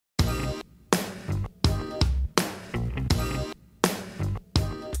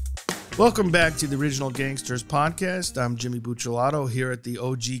Welcome back to the Original Gangsters podcast. I'm Jimmy Buccellato here at the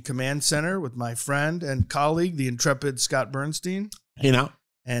OG Command Center with my friend and colleague, the intrepid Scott Burnstein. Hey now.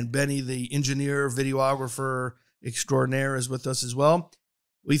 And Benny, the engineer, videographer extraordinaire, is with us as well.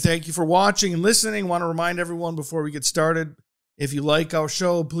 We thank you for watching and listening. Want to remind everyone before we get started, if you like our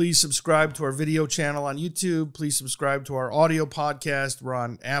show, please subscribe to our video channel on YouTube. Please subscribe to our audio podcast. We're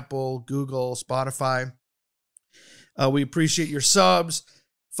on Apple, Google, Spotify. We appreciate your subs,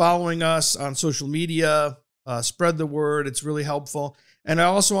 following us on social media, spread the word. It's really helpful. And I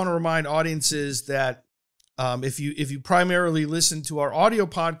also want to remind audiences that if you primarily listen to our audio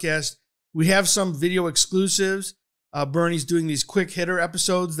podcast, we have some video exclusives. Bernie's doing these quick hitter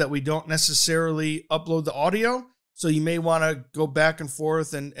episodes that we don't necessarily upload the audio. So you may want to go back and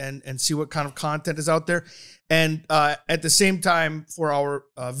forth and see what kind of content is out there. And at the same time, for our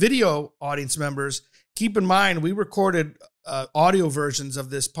video audience members, keep in mind, we recorded audio versions of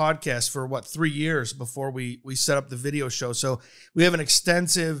this podcast for 3 years before we set up the video show. So we have an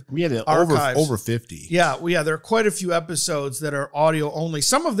extensive archives. Over 50. Yeah, there are quite a few episodes that are audio only.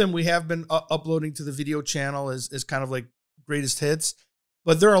 Some of them we have been uploading to the video channel as kind of like greatest hits.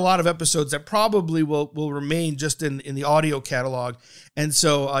 But there are a lot of episodes that probably will remain just in the audio catalog. And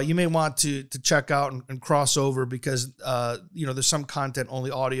so you may want to check out and cross over because, there's some content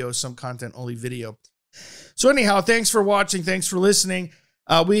only audio, some content only video. So anyhow, thanks for watching. Thanks for listening.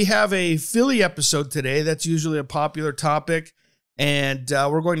 We have a Philly episode today. That's usually a popular topic. And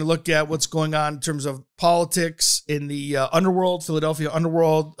we're going to look at what's going on in terms of politics in the underworld, Philadelphia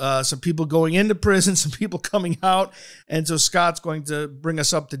underworld, some people going into prison, some people coming out. And so Scott's going to bring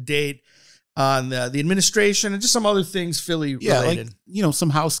us up to date on the administration and just some other things Philly related. Like,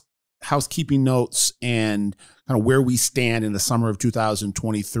 some housekeeping notes and kind of where we stand in the summer of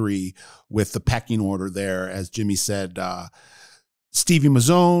 2023 with the pecking order there. As Jimmy said, Stevie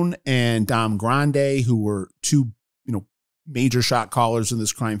Mazzone and Dom Grande, who were two, major shot callers in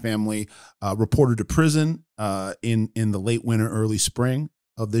this crime family, reported to prison in the late winter, early spring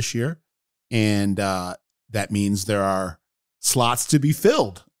of this year. And that means there are slots to be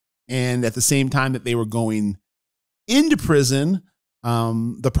filled. And at the same time that they were going into prison,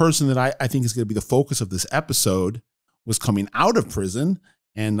 the person that I think is going to be the focus of this episode was coming out of prison.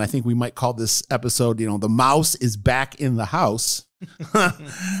 And I think we might call this episode, the mouse is back in the house.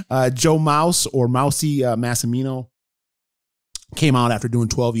 Joe Mouse, or Mousy Massimino, came out after doing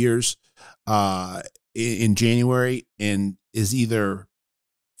 12 years in January and is either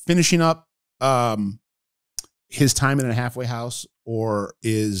finishing up his time in a halfway house or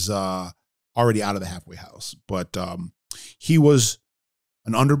is already out of the halfway house. But he was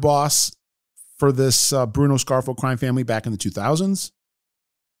an underboss for this Bruno Scarfo crime family back in the 2000s.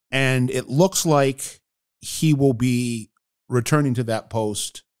 And it looks like he will be returning to that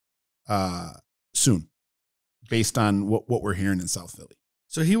post soon, based on what we're hearing in South Philly.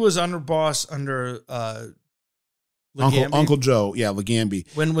 So he was underboss under Uncle Joe,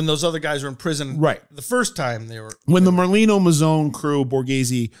 Legambi. When those other guys were in prison, right? The first time they were when the Merlino Mazzone crew,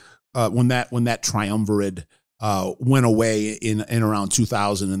 Borghese, when that triumvirate went away in around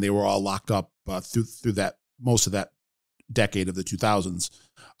 2000, and they were all locked up through that most of that decade of the 2000s.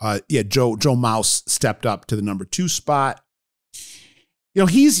 Joe Mouse stepped up to the number 2 spot.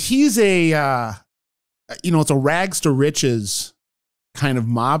 He's a it's a rags to riches kind of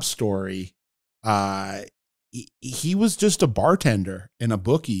mob story. He was just a bartender and a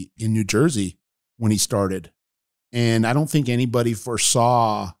bookie in New Jersey when he started. And I don't think anybody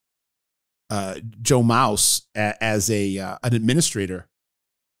foresaw Joe Mouse as an administrator.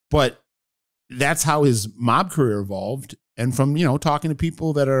 But that's how his mob career evolved. And from, talking to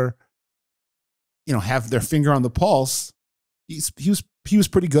people that are, have their finger on the pulse, he was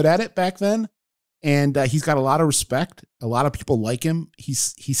pretty good at it back then. And he's got a lot of respect. A lot of people like him. He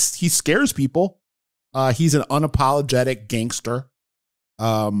scares people. He's an unapologetic gangster.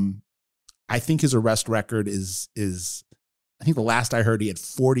 I think his arrest record is I think the last I heard he had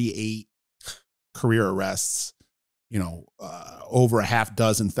 48 career arrests. Over a half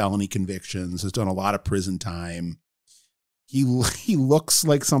dozen felony convictions. Has done a lot of prison time. He looks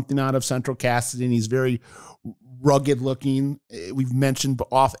like something out of Central Casting. He's very rugged looking. We've mentioned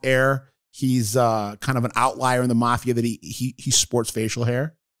off air. He's kind of an outlier in the Mafia that he sports facial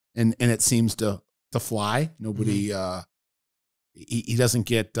hair, and it seems to fly. Nobody he doesn't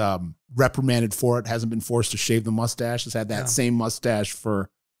get reprimanded for it. Hasn't been forced to shave the mustache. Has had that same mustache for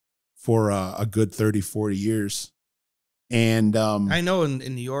a good 30, 40 years. And I know in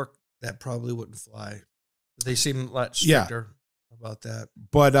New York that probably wouldn't fly. They seem a lot stricter about that.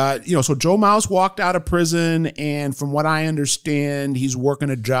 But, so Joe Mouse walked out of prison, and from what I understand, he's working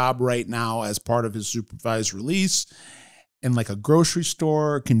a job right now as part of his supervised release in like a grocery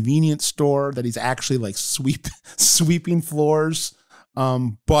store, convenience store that he's actually like sweeping floors,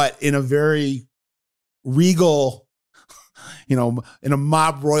 but in a very regal, in a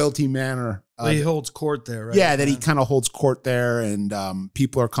mob royalty manner. He holds court there, right? Yeah, that he kind of holds court there, and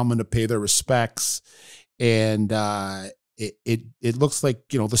people are coming to pay their respects. And it looks like,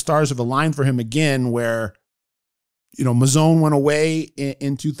 the stars have aligned for him again, where, Mazzone went away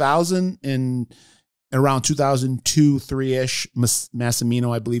in 2000, and around 2002, 3-ish,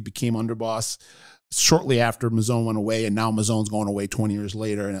 Massimino, I believe, became underboss shortly after Mazzone went away. And now Mazzone's going away 20 years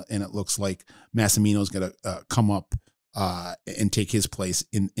later. And it looks like Massimino's going to come up and take his place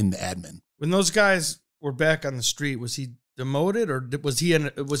in the admin. When those guys were back on the street, was he demoted, or was he in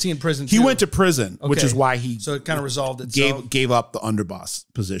prison too? He went to prison, which is why so it kind of resolved itself. Gave up the underboss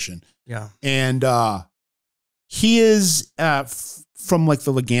position. Yeah. And he is from like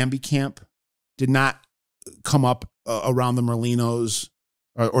the Legambi camp, did not come up around the Merlinos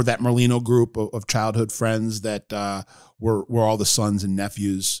or that Merlino group of childhood friends that were all the sons and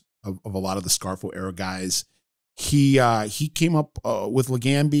nephews of a lot of the Scarfo era guys. He came up with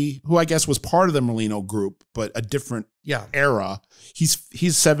Legambi, who I guess was part of the Merlino group, but a different era.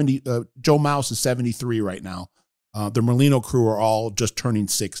 He's 70. Joe Mouse is 73 right now. The Merlino crew are all just turning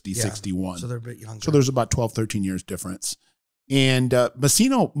 60, 61. So they're a bit younger. So there's about 12, 13 years difference. And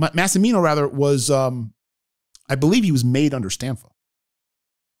Massimino was, I believe he was made under Stanfa.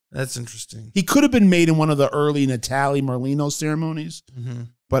 That's interesting. He could have been made in one of the early Natali Merlino ceremonies,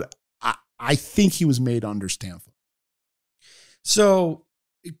 but I think he was made under Stanfa. So,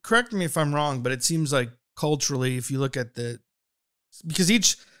 correct me if I'm wrong, but it seems like culturally, if you look at because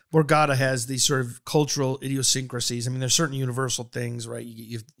each Borgata has these sort of cultural idiosyncrasies. I mean, there's certain universal things, right?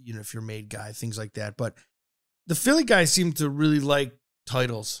 If you're made guy, things like that. But the Philly guys seem to really like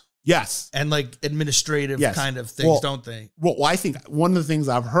titles. Yes. And like administrative kind of things, don't they? Well, I think one of the things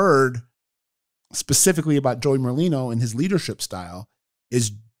I've heard specifically about Joey Merlino and his leadership style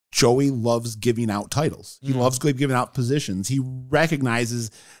is Joey loves giving out titles. He loves giving out positions. He recognizes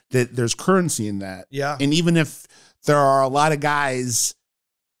that there's currency in that. Yeah. And even if there are a lot of guys,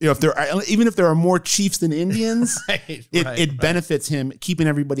 even if there are more chiefs than Indians, it benefits him, keeping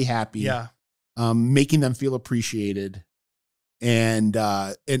everybody happy. Yeah. Making them feel appreciated, and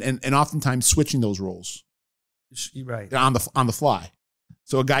oftentimes switching those roles. Right. On the fly.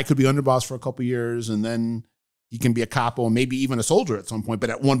 So a guy could be underboss for a couple of years, and then he can be a capo and maybe even a soldier at some point. But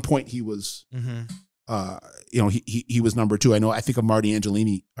at one point he was, he was number 2. I think of Marty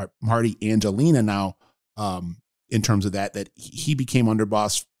Angelina now, in terms of that he became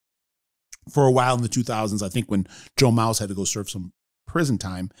underboss for a while in the 2000s. I think when Joe Mouse had to go serve some prison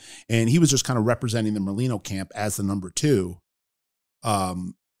time, and he was just kind of representing the Merlino camp as the number 2,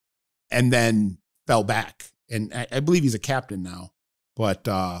 and then fell back. And I believe he's a captain now, but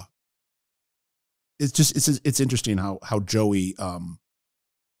it's interesting how Joey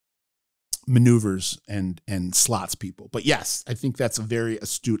maneuvers and slots people. But yes, I think that's a very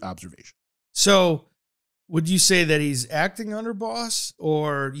astute observation. So would you say that he's acting underboss,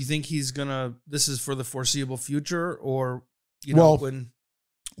 or you think this is for the foreseeable future, or, when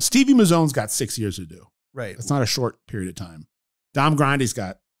Stevie Mazzone's got 6 years to do. Right. It's not a short period of time. Dom Grandi's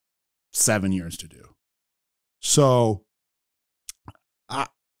got 7 years to do. So I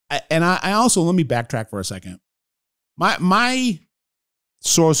also, let me backtrack for a second. My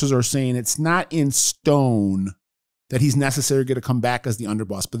sources are saying it's not in stone that he's necessarily going to come back as the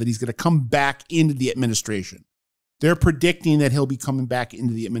underboss, but that he's going to come back into the administration. They're predicting that he'll be coming back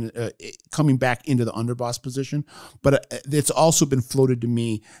into the underboss position, but it's also been floated to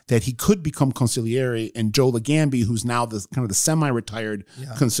me that he could become consigliere, and Joe Legambi, who's now the kind of the semi-retired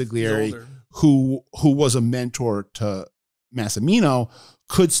consigliere, who was a mentor to Massimino,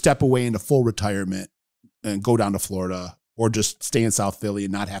 could step away into full retirement and go down to Florida, or just stay in South Philly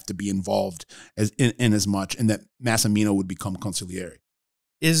and not have to be involved in as much, and that Massimino would become consigliere.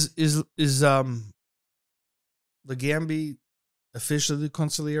 Is Legambi officially the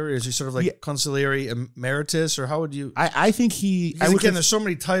consigliere? Is he sort of like consigliere emeritus, or how would you? I think he. There's so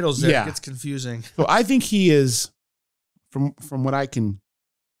many titles there, it gets confusing. So I think he is, from what I can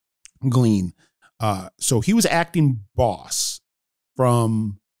glean. So he was acting boss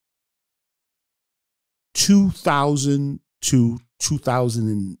from 2000 to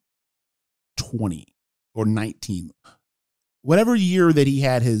 2020 or 19, whatever year that he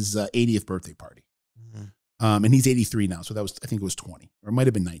had his 80th birthday party. And he's 83 now. So I think it was 20, or it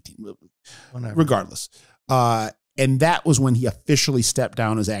might've been 19, whatever. Regardless. And that was when he officially stepped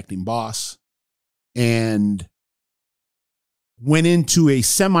down as acting boss and went into a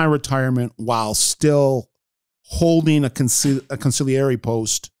semi-retirement while still holding a consigliere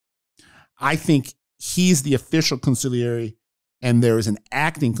post. I think he's the official consigliere, and there is an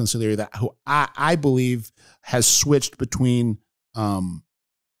acting consigliere that who I believe has switched between Fafi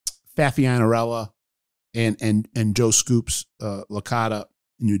Anarella and Joe Scoops Licata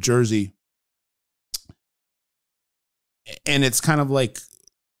in New Jersey. And it's kind of like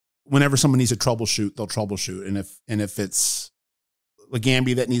whenever someone needs to troubleshoot, they'll troubleshoot. And if it's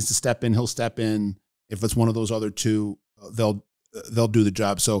Lagambi that needs to step in, he'll step in. If it's one of those other two, they'll do the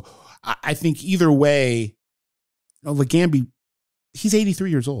job. So I think either way, Lagambi, he's 83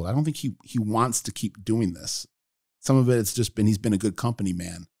 years old. I don't think he wants to keep doing this. Some of it's just he's been a good company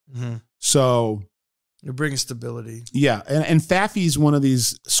man. Mm-hmm. So it brings stability. Yeah. And Fafi's one of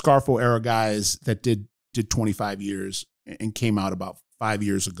these Scarfo era guys that did 25 years and came out about 5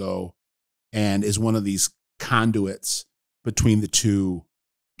 years ago and is one of these conduits between the two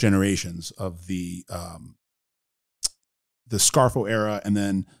generations of the Scarfo era and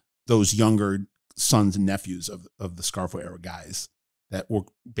then those younger sons and nephews of the Scarfo era guys that were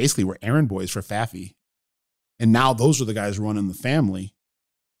errand boys for Fafi. And now those are the guys running the family.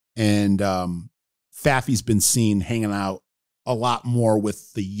 And Fafi's been seen hanging out a lot more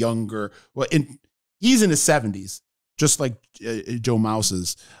with the younger, he's in his 70s, just like Joe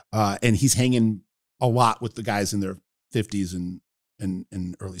Mouse's, and he's hanging a lot with the guys in their 50s and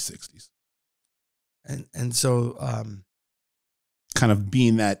early 60s. And so kind of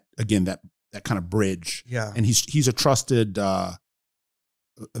being that, again, that kind of bridge. Yeah. And he's a trusted,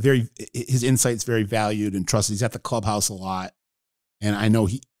 his insight's very valued and trusted. He's at the clubhouse a lot. And I know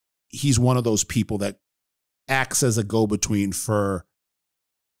he's one of those people that acts as a go-between for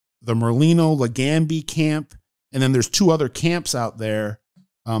the Merlino Lagambi camp. And then there's two other camps out there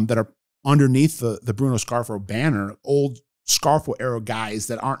that are underneath the Bruno Scarfo banner, old Scarfo era guys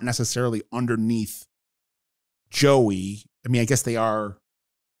that aren't necessarily underneath Joey. I mean, I guess they are.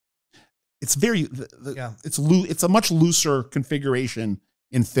 It's very, it's a much looser configuration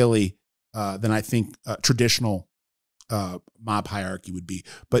in Philly than I think traditional mob hierarchy would be.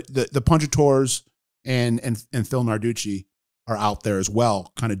 But the Punjators and Phil Narducci are out there as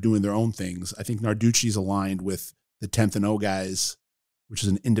well, kind of doing their own things. I think Narducci's aligned with the 10th and O guys, which is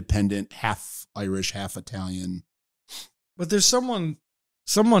an independent, half Irish, half Italian. But there's someone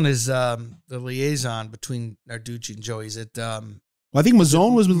is the liaison between Narducci and Joey. Is it? Well, I think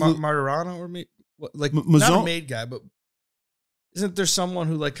Mazzone was with Martirano or like Mazzone, not a maid guy, but isn't there someone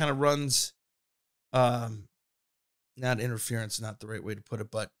who like kind of runs? Not interference, not the right way to put it,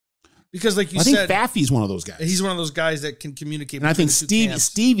 but because like you said, I think Fafi's one of those guys. He's one of those guys that can communicate. And I think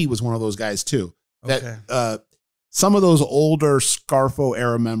Stevie was one of those guys too. That Okay. Some of those older Scarfo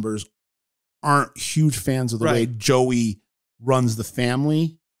era members aren't huge fans of the way Joey runs the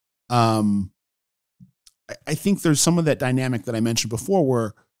family. I think there's some of that dynamic that I mentioned before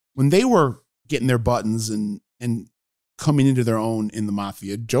where when they were getting their buttons and coming into their own in the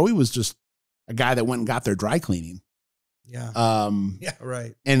Mafia, Joey was just a guy that went and got their dry cleaning. Yeah. Yeah,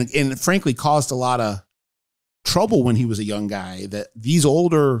 right. And frankly caused a lot of trouble when he was a young guy that these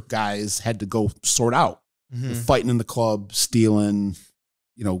older guys had to go sort out. Mm-hmm. Fighting in the club, stealing,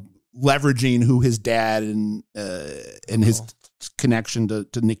 leveraging who his dad and his connection to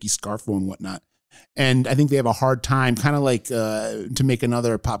Nicky Scarfo and whatnot. And I think they have a hard time, kind of like to make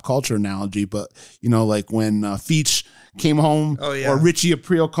another pop culture analogy, but like when Feach came home, or Richie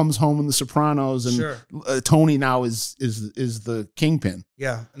Aprile comes home in The Sopranos, and Tony now is the kingpin.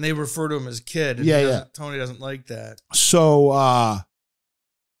 Yeah, and they refer to him as kid. And Tony doesn't like that. So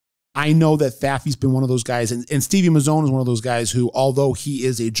I know that Fafi's been one of those guys, and Stevie Mazzone is one of those guys who, although he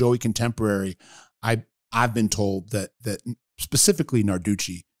is a Joey contemporary, I've been told that specifically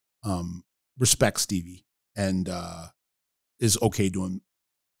Narducci respects Stevie and is okay doing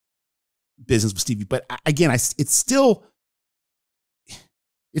business with Stevie. But again, it's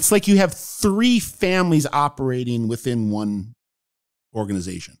like you have three families operating within one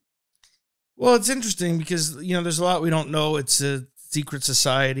organization. Well, it's interesting because, there's a lot we don't know. It's a secret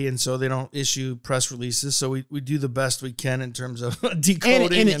society, and so they don't issue press releases. So we do the best we can in terms of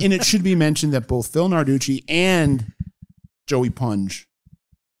decoding. And it should be mentioned that both Phil Narducci and Joey Punj,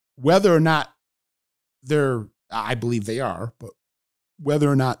 whether or not I believe they are, but whether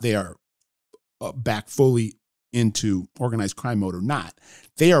or not they are back fully into organized crime mode or not,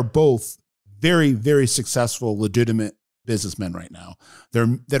 they are both very, very successful, legitimate businessmen right now.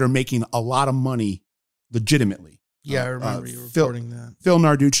 That are making a lot of money legitimately. Yeah, I remember you reporting that. Phil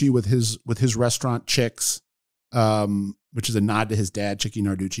Narducci with his restaurant Chicks, which is a nod to his dad, Chicky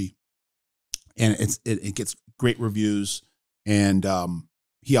Narducci. And it gets great reviews. And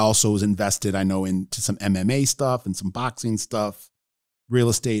he also is invested, I know, into some MMA stuff and some boxing stuff, real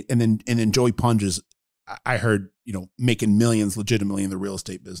estate. And then Joey Punge is, I heard, making millions legitimately in the real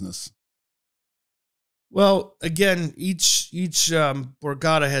estate business. Well, again, each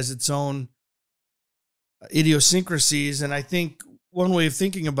Borgata has its own idiosyncrasies. And I think one way of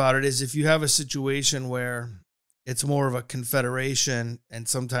thinking about it is if you have a situation where it's more of a confederation and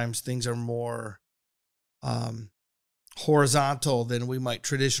sometimes things are more horizontal than we might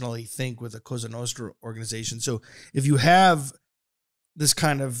traditionally think with a Cosa Nostra organization. So if you have this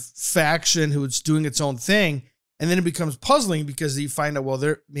kind of faction who's doing its own thing, and then it becomes puzzling because you find out,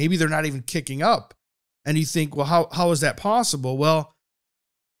 well, maybe they're not even kicking up. And you think, well, how is that possible? Well,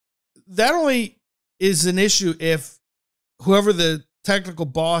 that only is an issue if whoever the technical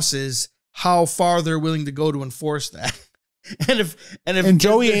boss is, how far they're willing to go to enforce that. And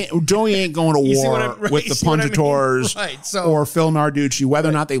Joey ain't going to war with the Punjators or Phil Narducci, whether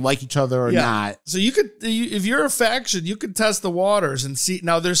or not they like each other or not. So if you're a faction, you could test the waters and see.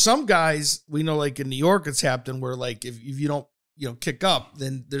 Now there's some guys we know, like in New York, it's happened where like if you don't kick up,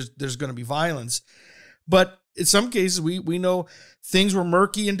 then there's going to be violence. But in some cases, we know things were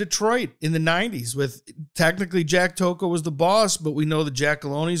murky in Detroit in the 90s with technically Jack Tocco was the boss, but we know the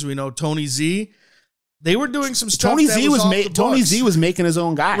Giacalonis, we know Tony Z. They were doing some stuff. Tony Z was making his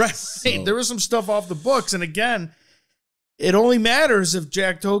own guys. Right. So. There was some stuff off the books. And again, it only matters if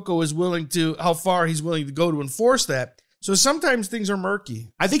Jack Tocco is how far he's willing to go to enforce that. So sometimes things are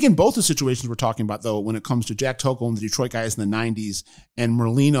murky. I think in both the situations we're talking about, though, when it comes to Jack Tocco and the Detroit guys in the 90s and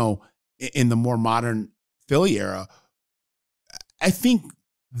Merlino in the more modern Philly era, I think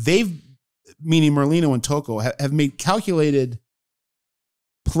meaning Merlino and Tocco, have made calculated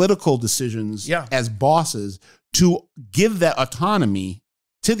political decisions as bosses to give that autonomy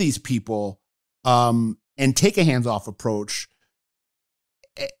to these people and take a hands-off approach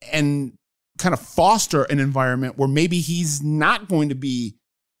and kind of foster an environment where maybe he's not going to be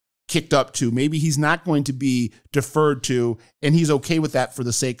kicked up to, maybe he's not going to be deferred to, and he's okay with that for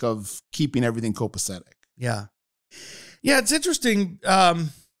the sake of keeping everything copacetic. Yeah. Yeah, it's interesting and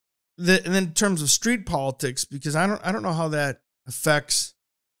then in terms of street politics, because I don't know how that affects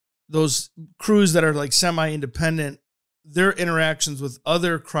those crews that are like semi-independent, their interactions with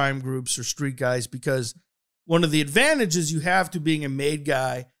other crime groups or street guys, because one of the advantages you have to being a made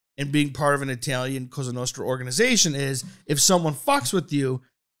guy and being part of an Italian Cosa Nostra organization is if someone fucks with you,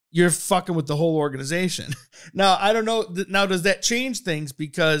 you're fucking with the whole organization. Now, I don't know. Now, does that change things?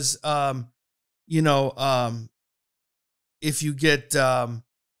 Because, if you get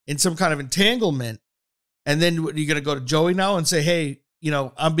in some kind of entanglement and then you're going to go to Joey now and say, hey,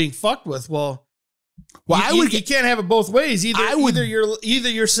 I'm being fucked with. Well, you can't have it both ways. Either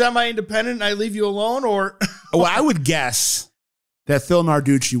you're semi-independent and I leave you alone, or well, I would guess that Phil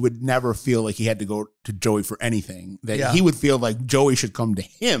Narducci would never feel like he had to go to Joey for anything. That he would feel like Joey should come to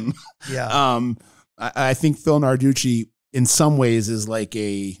him. Yeah. I think Phil Narducci in some ways is like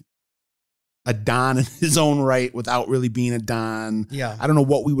a Don in his own right without really being a Don. Yeah. I don't know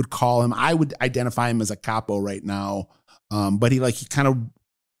what we would call him. I would identify him as a capo right now. But he kind of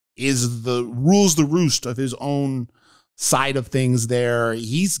rules the roost of his own side of things there.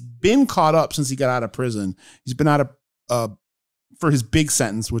 He's been caught up since he got out of prison. He's been out of, for his big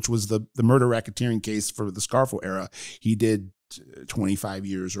sentence, which was the murder racketeering case for the Scarfo era. He did 25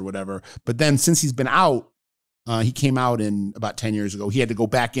 years or whatever. But then since he's been out, he came out in about 10 years ago. He had to go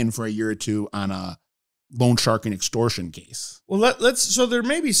back in for a year or two on a loan shark and extortion case. Well, so there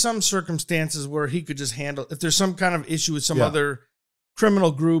may be some circumstances where he could just handle, if there's some kind of issue with some other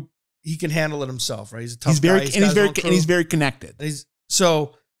criminal group, he can handle it himself, right? He's a tough guy. He's very connected. That's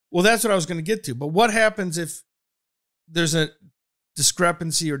what I was going to get to. But what happens if there's a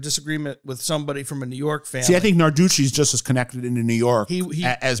discrepancy or disagreement with somebody from a New York family? See, I think Narducci's just as connected into New York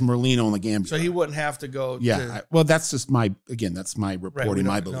as Merlino and the Gambia. So he wouldn't have to go. Well, that's just that's my reporting,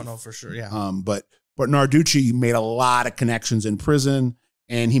 my belief. No, for sure. Yeah. But Narducci made a lot of connections in prison,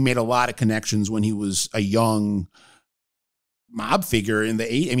 and he made a lot of connections when he was a young mob figure in the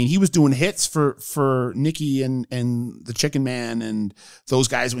 80s. I mean, he was doing hits for Nicky and the Chicken Man and those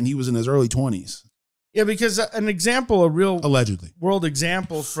guys when he was in his early 20s. Yeah, because an example, a real allegedly world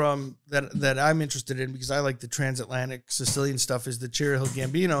example from that I'm interested in, because I like the transatlantic Sicilian stuff, is the Cherry Hill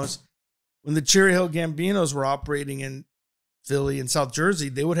Gambinos. When the Cherry Hill Gambinos were operating in Philly and South Jersey,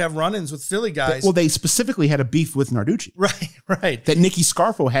 they would have run-ins with Philly guys. Well, they specifically had a beef with Narducci. Right. That Nicky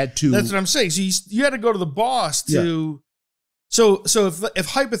Scarfo had to. That's what I'm saying. So you had to go to the boss to. Yeah. So if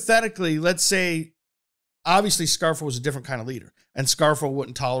hypothetically, let's say obviously Scarfo was a different kind of leader, and Scarfo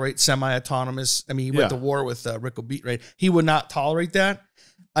wouldn't tolerate semi-autonomous. I mean, he went to war with Rico Beat, right? He would not tolerate that.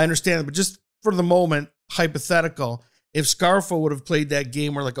 I understand it, but just for the moment, hypothetical, if Scarfo would have played that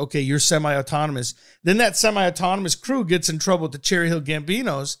game where like, okay, you're semi-autonomous, then that semi-autonomous crew gets in trouble with the Cherry Hill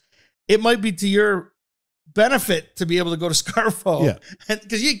Gambinos, it might be to your benefit to be able to go to Scarfo,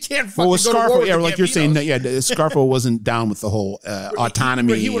 because you can't fucking go to war with the like Gambinos. you're saying, Scarfo wasn't down with the whole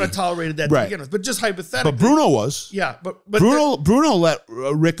autonomy. He would have tolerated that to begin with, but just hypothetically. But Bruno was. Yeah, but Bruno let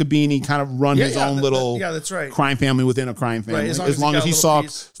Rick Abini kind of run his own little that's right. crime family within a crime family, right, as long as you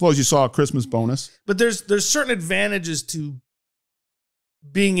saw a Christmas bonus. But there's certain advantages to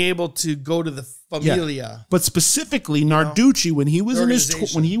being able to go to the familia. Yeah. But specifically, Narducci, when he was in his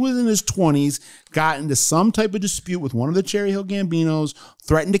 20s, got into some type of dispute with one of the Cherry Hill Gambinos,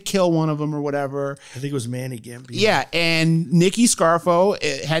 threatened to kill one of them or whatever. I think it was Manny Gambino. Yeah, and Nicky Scarfo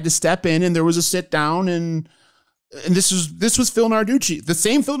had to step in, and there was a sit down, and this was Phil Narducci, the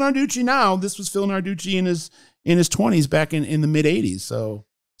same Phil Narducci now. This was Phil Narducci in his 20s back in the mid 80s.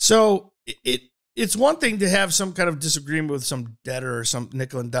 So it's one thing to have some kind of disagreement with some debtor or some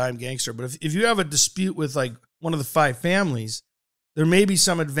nickel and dime gangster, but if you have a dispute with like one of the 5 families, there may be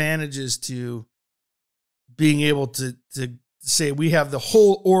some advantages to being able to say we have the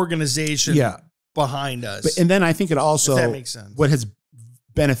whole organization behind us. And then I think it also, if that makes sense, what has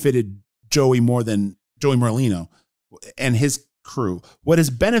benefited Joey Merlino and his crew, what has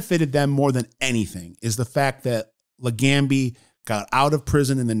benefited them more than anything is the fact that Legambi got out of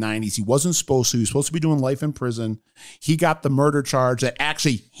prison in the 90s. He wasn't supposed to. He was supposed to be doing life in prison. He got the murder charge that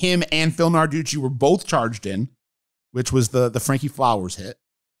actually him and Phil Narducci were both charged in, which was the Frankie Flowers hit.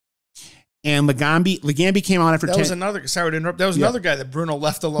 And Legambi came on after 10. That was another, sorry to interrupt, that was another guy that Bruno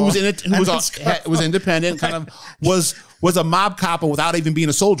left alone. Who was in it, who was independent, kind of was a mob capo without even being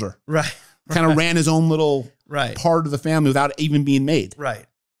a soldier. Right. Kind of ran his own little part of the family without even being made. Right.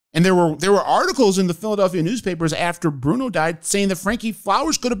 And there were articles in the Philadelphia newspapers after Bruno died saying that Frankie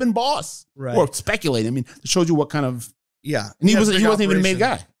Flowers could have been boss. Right. Or speculating. I mean, it shows you what kind of... Yeah. And he wasn't even a made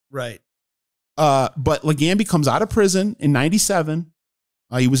guy. Right. But Legambi comes out of prison in 97.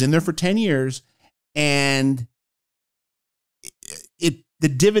 He was in there for 10 years. And the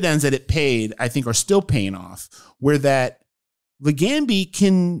dividends that it paid, I think, are still paying off. Where that Legambi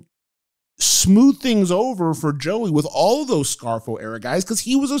can smooth things over for Joey with all those Scarfo era guys, because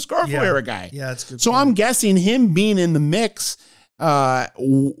he was a Scarfo era guy. Yeah, that's good. So I'm guessing him being in the mix as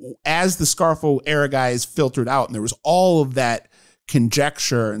the Scarfo era guys filtered out, and there was all of that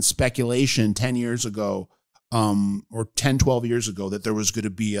conjecture and speculation 10 years ago, or 10, 12 years ago, that there was going to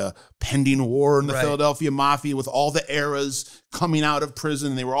be a pending war in the Philadelphia Mafia with all the eras coming out of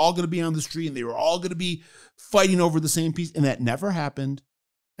prison. They were all going to be on the street, and they were all going to be fighting over the same piece, and that never happened.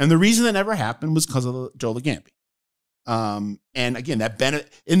 And the reason that never happened was because of Joe Legambi. And again,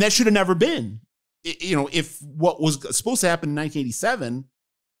 that should have never been. If what was supposed to happen in 1987,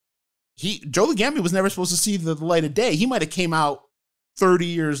 Joe Legambi was never supposed to see the light of day. He might have came out 30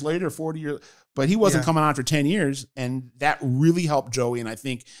 years later, 40 years, but he wasn't coming on for 10 years. And that really helped Joey. And I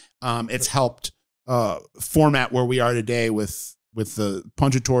think it's helped format where we are today with the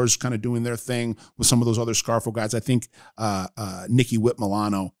Punchators kind of doing their thing with some of those other Scarfo guys. I think Nicky Whip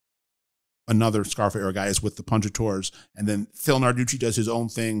Milano, another Scarfo era guy, is with the Punchators. And then Phil Narducci does his own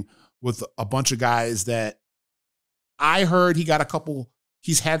thing with a bunch of guys that I heard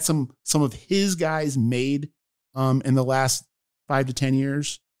he's had some of his guys made in the last 5 to 10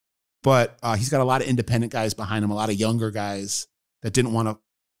 years. But he's got a lot of independent guys behind him, a lot of younger guys that didn't want to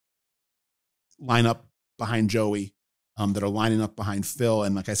line up behind Joey. That are lining up behind Phil.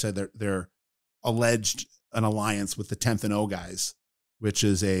 And like I said, they're alleged an alliance with the 10th and O guys, which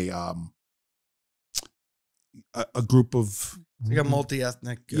is a group of... Like a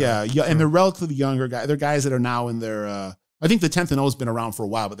multi-ethnic. And they're relatively younger guys. They're guys that are now in their... I think the 10th and O has been around for a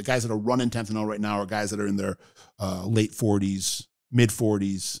while, but the guys that are running 10th and O right now are guys that are in their late 40s, mid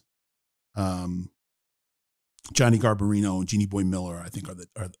 40s. Johnny Garbarino and Jeannie Boy Miller, I think,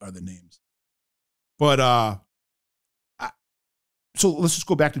 are the names. But... So let's just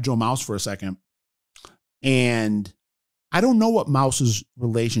go back to Joe Mouse for a second. And I don't know what Mouse's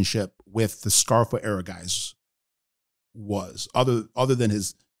relationship with the Scarfo era guys was, other than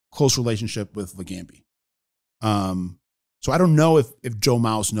his close relationship with Legambi. So I don't know if Joe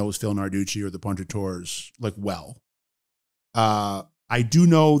Mouse knows Phil Narducci or the Punchators well. I do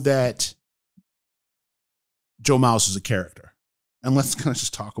know that Joe Mouse is a character. And let's kind of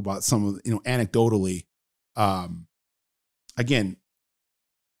just talk about some of, anecdotally, again,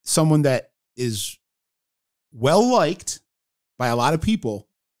 someone that is well liked by a lot of people,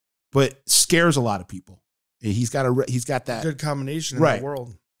 but scares a lot of people. He's got that good combination in right. the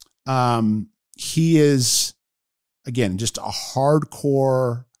world. He is, again, just a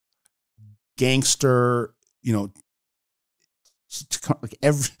hardcore gangster, like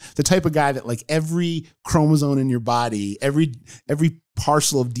the type of guy that like every chromosome in your body, every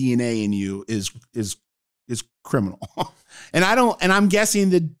parcel of DNA in you is criminal. And I'm guessing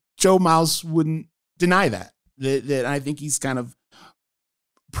that Joe Mouse wouldn't deny that I think he's kind of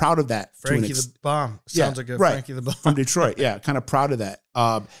proud of that. Frankie the Bomb. Sounds like a right. Frankie the Bomb. From Detroit. Yeah. Kind of proud of that.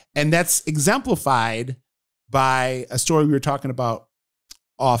 And that's exemplified by a story we were talking about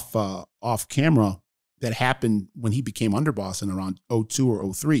off camera that happened when he became underboss in around 02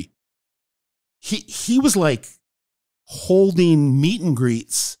 or 03. He was like holding meet and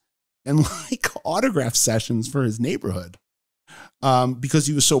greets and like autograph sessions for his neighborhood because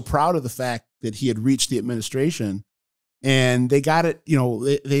he was so proud of the fact that he had reached the administration. And they got it,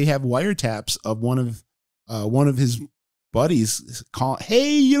 they have wiretaps of one of his buddies call,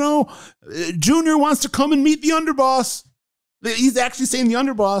 hey, Junior wants to come and meet the underboss. He's actually saying the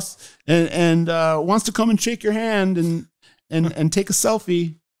underboss and wants to come and shake your hand and take a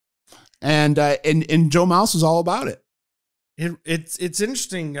selfie. And Joe Mouse was all about it. It's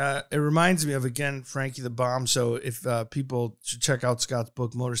interesting. It reminds me of, again, Frankie the Bomb. So if people should check out Scott's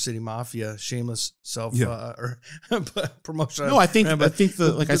book, Motor City Mafia, shameless self or promotion. No, I think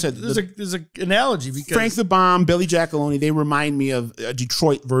like I said, there's an analogy because Frank the Bomb, Billy Giacalone, they remind me of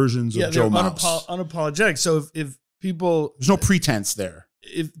Detroit versions of Joe Mouse. Unapologetic. So if people, there's no pretense there.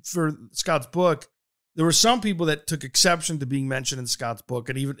 If for Scott's book, there were some people that took exception to being mentioned in Scott's book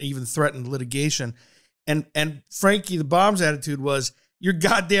and even threatened litigation. And Frankie the Bomb's attitude was, you're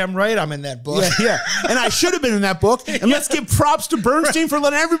goddamn right I'm in that book. Yeah. And I should have been in that book. And let's give props to Bernstein for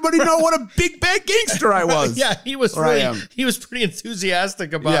letting everybody know what a big bad gangster I was. Yeah, he was pretty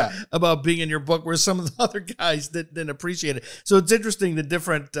enthusiastic about being in your book, where some of the other guys didn't appreciate it. So it's interesting the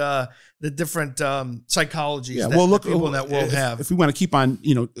different psychologies that people in that world have. If we want to keep on,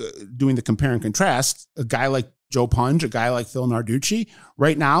 doing the compare and contrast, a guy like Joe Punge, a guy like Phil Narducci,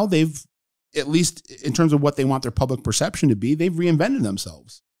 right now they've, at least in terms of what they want their public perception to be, they've reinvented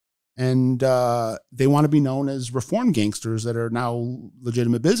themselves. And they want to be known as reform gangsters that are now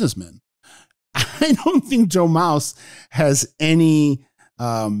legitimate businessmen. I don't think Joe Mouse has any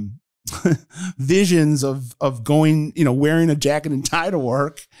visions of going, wearing a jacket and tie to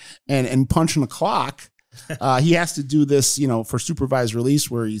work and punching a clock. He has to do this, for supervised release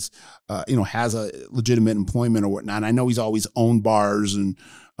where he's, has a legitimate employment or whatnot. And I know he's always owned bars and,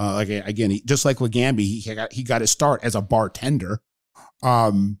 just like Legambi, he got his start as a bartender.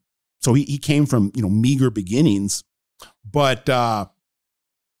 So he came from, meager beginnings, but,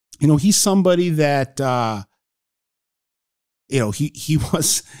 he's somebody that,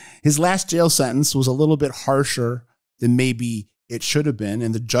 his last jail sentence was a little bit harsher than maybe it should have been.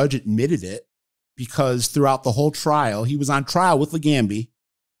 And the judge admitted it because throughout the whole trial, he was on trial with Legambi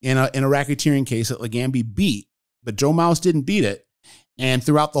in a racketeering case that Legambi beat, but Joe Mouse didn't beat it. And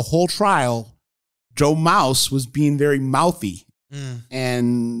throughout the whole trial, Joe Mouse was being very mouthy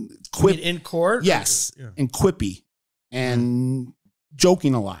and in court. Yes, and quippy and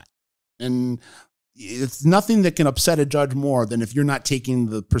joking a lot. And it's nothing that can upset a judge more than if you're not taking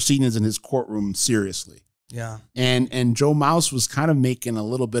the proceedings in his courtroom seriously. Yeah. And Joe Mouse was kind of making a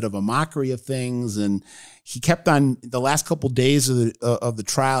little bit of a mockery of things, and he kept on the last couple of days of the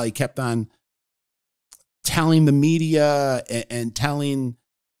trial. He kept on telling the media and telling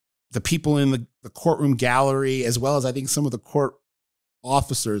the people in the courtroom gallery, as well as I think some of the court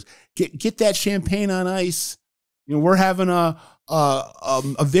officers, get that champagne on ice. We're having a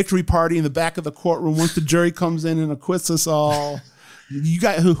victory party in the back of the courtroom once the jury comes in and acquits us all. You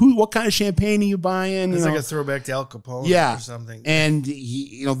got what kind of champagne are you buying? It's like a throwback to Al Capone or something. And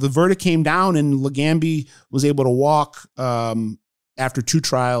the verdict came down and Legambi was able to walk after 2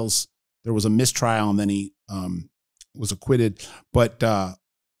 trials. There was a mistrial and then he was acquitted. But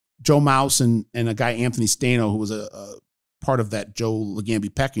Joe Mouse and a guy, Anthony Stano, who was a part of that Joe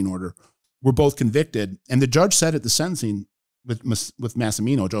Legambi pecking order, were both convicted. And the judge said at the sentencing with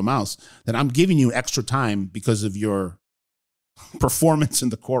Massimino, Joe Mouse, that I'm giving you extra time because of your performance in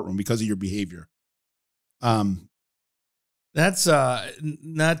the courtroom, because of your behavior. That's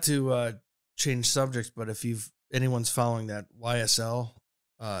not to change subjects, but if anyone's following that YSL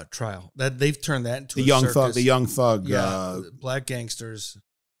trial, that they've turned that into the young thug, black gangsters,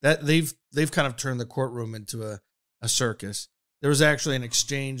 that they've kind of turned the courtroom into a circus. There was actually an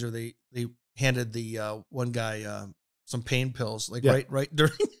exchange, or they handed the one guy some pain pills, right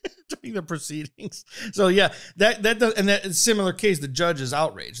during the proceedings. So that does, and that similar case, the judge is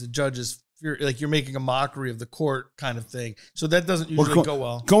outraged. The judge is you're making a mockery of the court kind of thing. So that doesn't usually go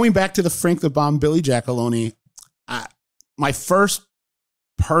well. Going back to the Frank the Bomb, Billy Giacalone, my first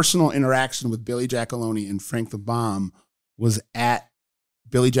personal interaction with Billy Giacalone and Frank the Bomb was at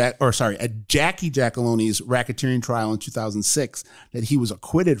Jackie Giacalone's racketeering trial in 2006 that he was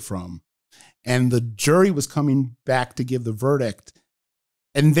acquitted from. And the jury was coming back to give the verdict.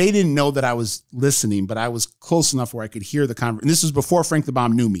 And they didn't know that I was listening, but I was close enough where I could hear the conversation. And this was before Frank the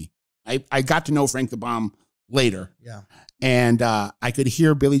Bomb knew me. I got to know Frank the Bomb later. Yeah. And I could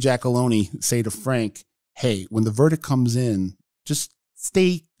hear Billy Giacalone say to Frank, hey, when the verdict comes in, just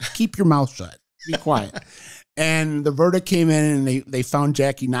keep your mouth shut. Be quiet. And the verdict came in and they found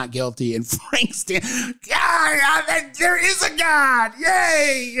Jackie not guilty. And Frank there is a God.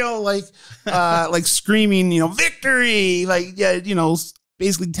 Yay. Like screaming, victory.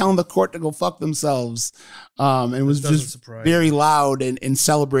 Basically telling the court to go fuck themselves. And it was just very loud and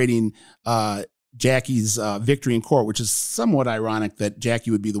celebrating Jackie's victory in court, which is somewhat ironic that Jackie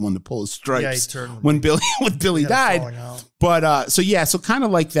would be the one to pull his stripes when Billy died. But so kind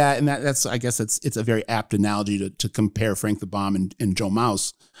of like that, and that's I guess it's a very apt analogy to compare Frank the Bomb and Joe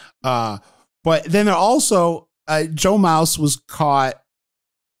Mouse. But then there also Joe Mouse was caught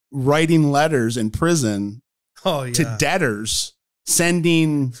writing letters in prison to debtors,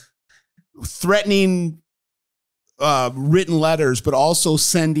 threatening written letters, but also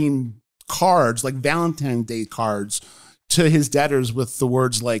sending cards, like Valentine's Day cards, to his debtors with the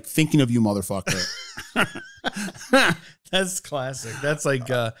words like "thinking of you, motherfucker." That's classic. That's like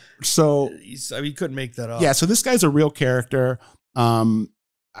you couldn't make that up. Yeah, so this guy's a real character.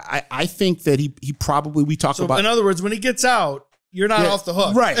 I think that he probably about. In other words, when he gets out, you're not off the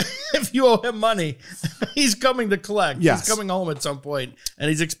hook, right? If you owe him money, he's coming to collect. Yes. He's coming home at some point, and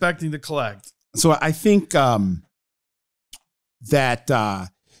he's expecting to collect. So I think that.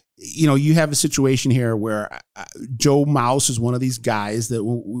 You have a situation here where Joe Mouse is one of these guys that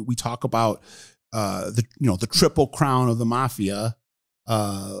we talk about, the triple crown of the mafia,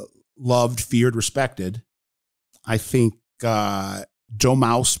 loved, feared, respected. I think Joe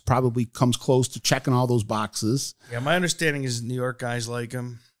Mouse probably comes close to checking all those boxes. Yeah, my understanding is New York guys like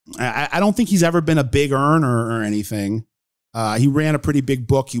him. I don't think he's ever been a big earner or anything. He ran a pretty big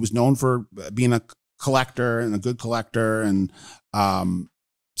book. He was known for being a collector and a good collector, and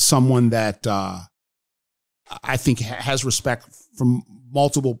someone that I think has respect from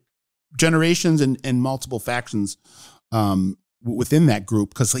multiple generations and multiple factions within that group,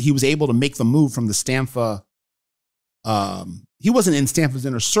 because he was able to make the move from the Stamfa. He wasn't in Stampa's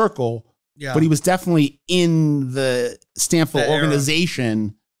inner circle, but he was definitely in the Stamfa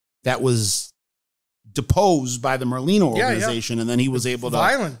organization that was deposed by the Merlino organization, and then he was able to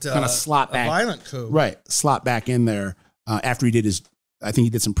kind of slot back, violent coup, slot back in there after he did his. I think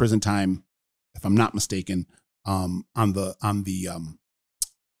he did some prison time, if I'm not mistaken, on the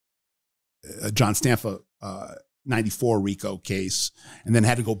John Stamfa 94 RICO case, and then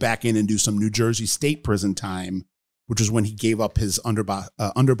had to go back in and do some New Jersey state prison time, which is when he gave up his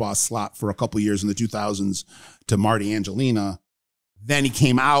underboss slot for a couple of years in the 2000s to Marty Angelina. Then he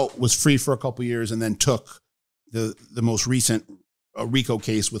came out, was free for a couple of years, and then took the most recent RICO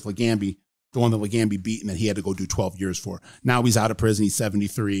case with Legambi, the one that Legambi beat and that he had to go do 12 years for. Now he's out of prison. He's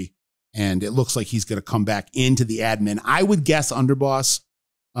 73, and it looks like he's going to come back into the admin. I would guess underboss,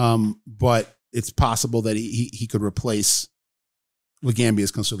 but it's possible that he could replace Legambi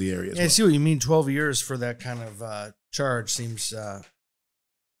as consigliere as well. I see what you mean. 12 years for that kind of charge seems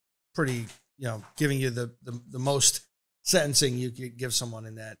pretty, giving you the most sentencing you could give someone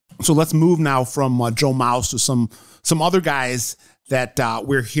in that. So let's move now from Joe Mouse to some other guys that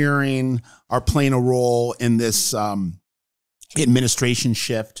we're hearing are playing a role in this administration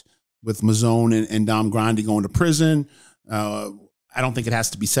shift with Mazzone and Dom Grandi going to prison. I don't think it has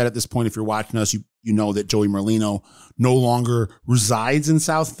to be said at this point. If you're watching us, you know that Joey Merlino no longer resides in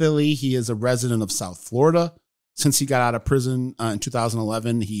South Philly. He is a resident of South Florida. Since he got out of prison in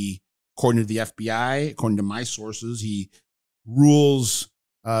 2011, he, according to the FBI, according to my sources, he rules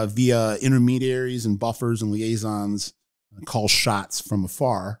via intermediaries and buffers and liaisons, calls shots from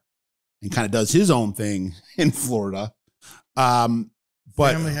afar, and kind of does his own thing in Florida. But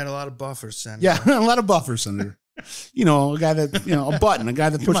family had a lot of buffers, Senator. Yeah, a lot of buffers, Senator. A guy that, a button, a guy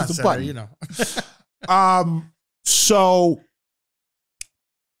that pushes the button. So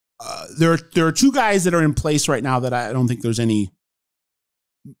there are two guys that are in place right now that I don't think there's not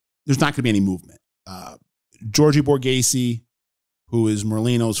going to be any movement. Giorgi Borghese, who is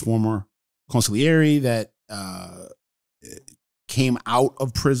Merlino's former consigliere that came out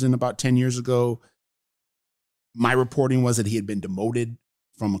of prison about 10 years ago. My reporting was that he had been demoted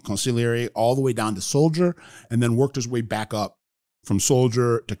from a consigliere all the way down to soldier, and then worked his way back up from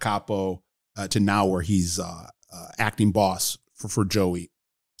soldier to capo to now where he's acting boss for Joey.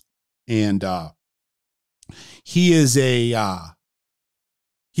 And he is he's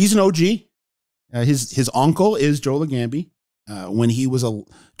an OG. His uncle is Joe Legambi. When he was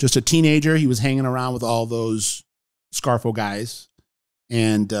just a teenager, he was hanging around with all those Scarfo guys.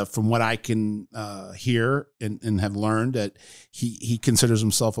 And from what I can hear and have learned, that he considers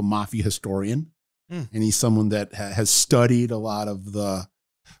himself a Mafia historian. And he's someone that has studied a lot of the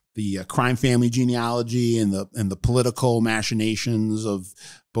crime family genealogy and the political machinations of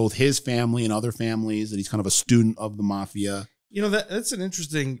both his family and other families, that he's kind of a student of the Mafia. You know, that's an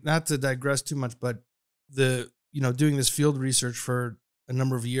interesting, not to digress too much, but doing this field research for a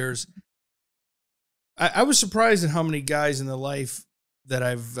number of years, I was surprised at how many guys in the life that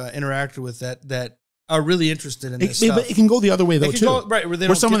I've interacted with that are really interested in this stuff. But it can go the other way though too, right?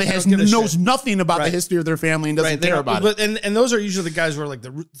 Where someone that knows nothing about the history of their family and doesn't care about it. And those are usually the guys who are like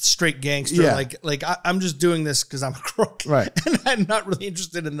the straight gangster. Yeah. Like I'm just doing this because I'm a crook, right? And I'm not really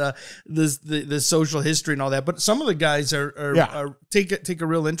interested in the social history and all that. But some of the guys are take a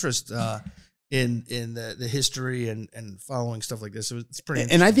real interest in the history and following stuff like this. It's pretty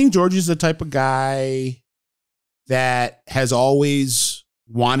interesting. And I think Georgie's the type of guy that has always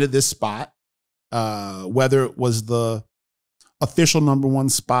wanted this spot. Whether it was the official #1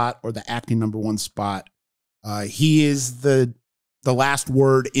 spot or the acting #1 spot, he is the last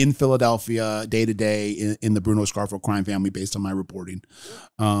word in Philadelphia day to day in the Bruno Scarfo crime family, based on my reporting.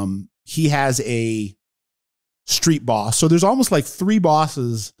 He has a street boss. So there's almost like 3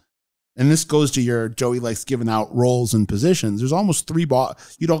 bosses. And this goes to your Joey likes giving out roles and positions. There's almost 3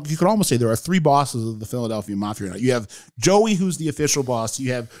 you could almost say there are 3 bosses of the Philadelphia Mafia right now. You have Joey, who's the official boss.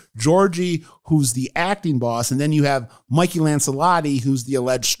 You have Georgie, who's the acting boss, and then you have Mikey Lancelotti, who's the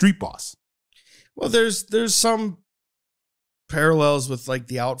alleged street boss. Well, there's some parallels with like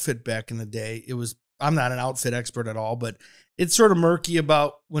the outfit back in the day. I'm not an outfit expert at all, but it's sort of murky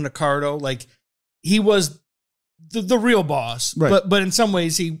about when Accardo, like he was the real boss, right? But in some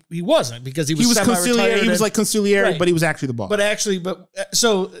ways he wasn't, because he was consigliere. He was like consigliere, right, but he was actually the boss.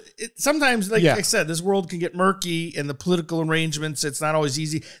 So sometimes, like I said, this world can get murky, and the political arrangements, it's not always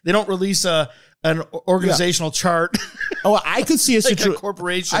easy. They don't release an organizational chart. Oh, I could see like a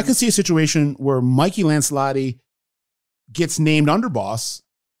corporation. I could see a situation where Mikey Lancelotti gets named underboss,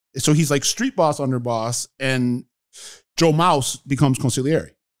 so he's like street boss, underboss, and Joe Mouse becomes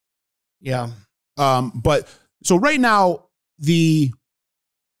consigliere. Yeah, but. So right now, the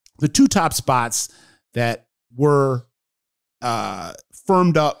 2 top spots that were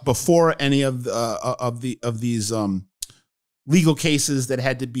firmed up before any of these legal cases that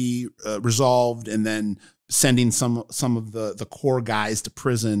had to be resolved, and then sending some of the core guys to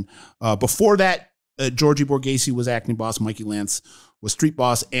prison. Before that, Georgie Borghese was acting boss, Mikey Lance was street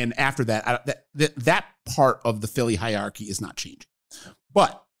boss, and after that, that part of the Philly hierarchy is not changing,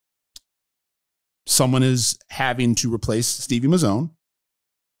 but someone is having to replace Stevie Mazzone,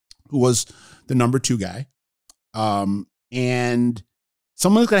 who was the #2 guy. And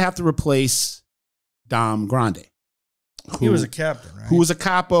someone's going to have to replace Dom Grande. He was a captain, right? Who was a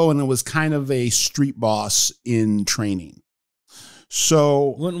capo, and it was kind of a street boss in training.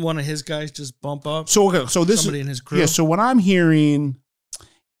 So wouldn't one of his guys just bump up? So this somebody in his crew? Yeah, so what I'm hearing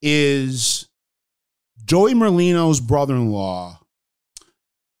is Joey Merlino's brother-in-law,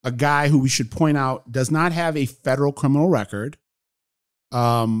 a guy who we should point out does not have a federal criminal record,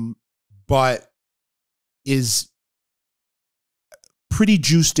 but is pretty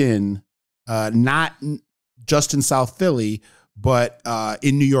juiced in, not just in South Philly, but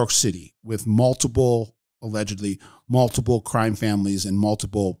in New York City, with allegedly multiple crime families and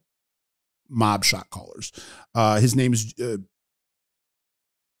multiple mob shot callers. His name is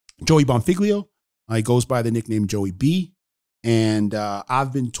Joey Bonfiglio. He goes by the nickname Joey B. And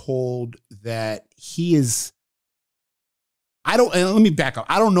I've been told that he is, let me back up.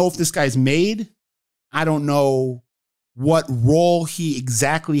 I don't know if this guy's made. I don't know what role he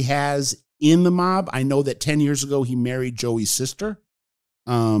exactly has in the mob. I know that 10 years ago, he married Joey's sister,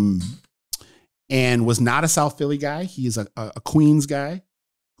 and was not a South Philly guy. He is a Queens guy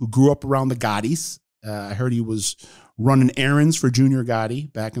who grew up around the Gottis. I heard he was running errands for Junior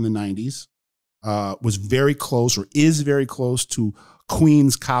Gotti back in the 90s. Was very close, or is very close, to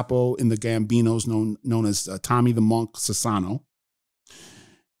Queens capo in the Gambinos, known as Tommy the Monk Sassano.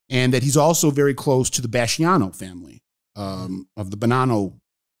 And that he's also very close to the Basciano family, of the Bonanno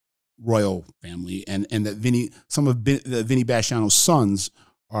royal family. And that some of Vinny Basciano's sons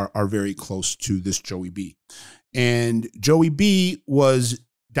are very close to this Joey B. And Joey B was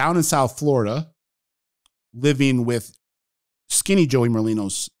down in South Florida, living with skinny Joey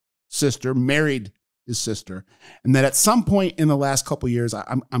Merlino's sister, married his sister, and that at some point in the last couple of years,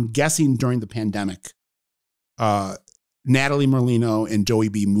 I'm guessing during the pandemic, Natalie Merlino and Joey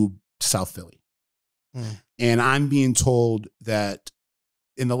B moved to South Philly. And I'm being told that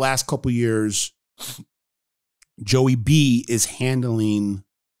in the last couple of years, Joey B is handling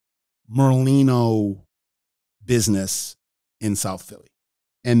Merlino business in South Philly.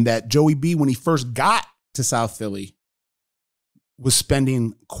 And that Joey B, when he first got to South Philly, was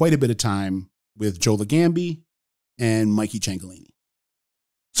spending quite a bit of time with Joe Legambi and Mikey Ciancaglini.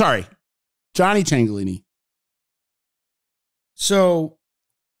 Sorry, Johnny Ciancaglini. So,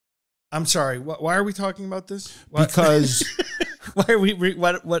 I'm sorry. Why are we talking about this? Because why are we?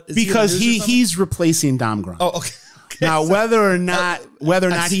 What? Is because he's replacing Dom Grande. Oh, okay. Now, whether or not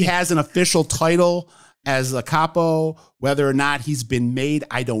he has an official title as a capo, whether or not he's been made,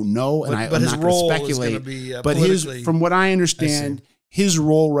 I don't know, and I'm not going to speculate. But from what I understand, his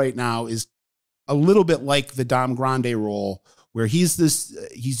role right now is a little bit like the Dom Grande role, where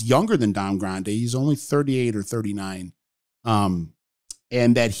he's younger than Dom Grande. He's only 38 or 39, and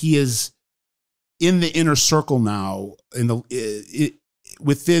that he is in the inner circle now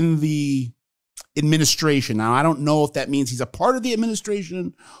within the administration. Now, I don't know if that means he's a part of the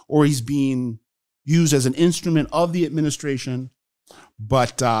administration or he's being used as an instrument of the administration,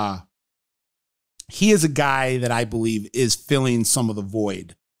 but he is a guy that I believe is filling some of the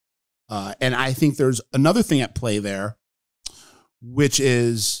void. And I think there's another thing at play there, which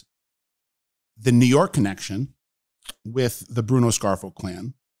is the New York connection with the Bruno Scarfo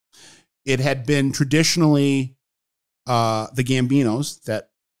clan. It had been traditionally the Gambinos that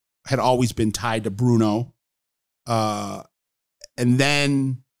had always been tied to Bruno. And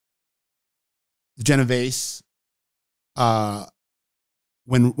then the Genovese,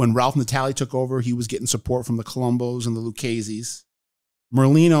 when Ralph Natali took over, he was getting support from the Colombos and the Lucchese's.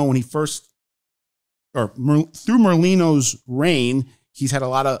 Merlino, when he first, through Merlino's reign, he's had a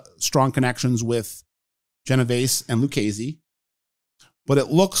lot of strong connections with Genovese and Lucchese. But it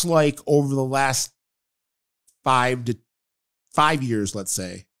looks like over the last 5 years, let's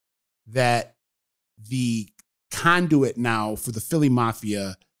say, that the conduit now for the Philly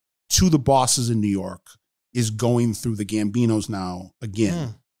Mafia to the bosses in New York is going through the Gambinos now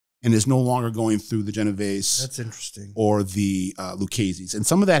again, and is no longer going through the Genovese. That's interesting. Or the Lucchese's. And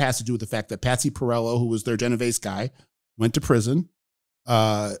some of that has to do with the fact that Patsy Perello, who was their Genovese guy, went to prison.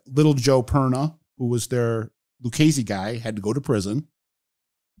 Little Joe Perna, who was their Lucchese guy, had to go to prison.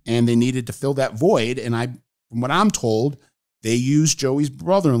 And they needed to fill that void. And from what I'm told, they used Joey's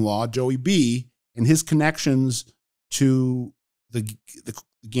brother-in-law, Joey B, and his connections to the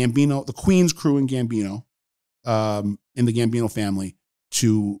Gambino, the Queens crew in Gambino, in the Gambino family,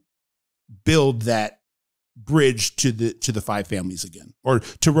 to build that bridge to the five families again, or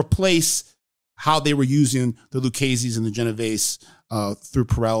to replace how they were using the Lucchese's and the Genovese through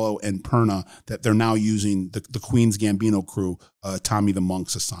Perello and Perna, that they're now using the Queens Gambino crew, Tommy the Monk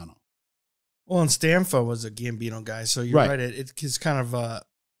Sassano. Well, and Stanfa was a Gambino guy, so you're right. It's kind of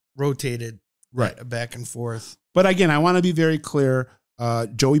rotated back and forth. But again, I want to be very clear.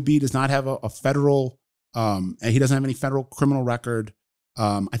 Joey B does not have a federal, and he doesn't have any federal criminal record.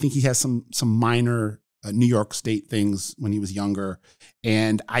 I think he has some minor New York State things when he was younger.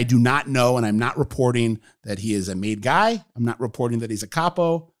 And I do not know, and I'm not reporting that he is a made guy. I'm not reporting that he's a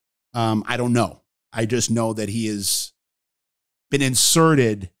capo. I don't know. I just know that he has been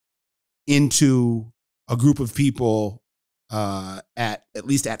inserted into a group of people at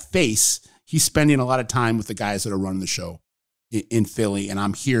least at face. He's spending a lot of time with the guys that are running the show in Philly. And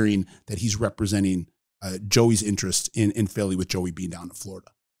I'm hearing that he's representing Joey's interest in Philly with Joey being down in Florida.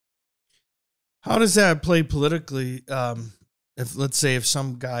 How does that play politically? If let's say if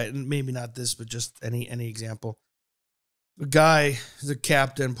some guy, and maybe not this, but just any example, a guy is a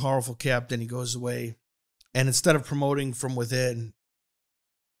captain, powerful captain, he goes away, and instead of promoting from within,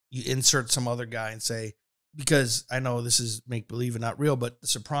 you insert some other guy and say, because I know this is make believe and not real, but The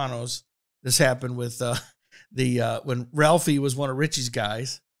Sopranos, this happened with when Ralphie was one of Richie's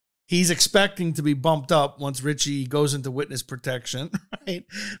guys. He's expecting to be bumped up once Richie goes into witness protection, right?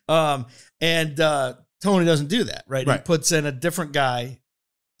 And Tony doesn't do that, right? He puts in a different guy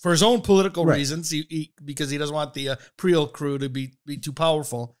for his own political reasons, because he doesn't want the Priel crew to be too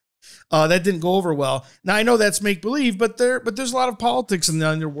powerful. That didn't go over well. Now, I know that's make-believe, but there's a lot of politics in the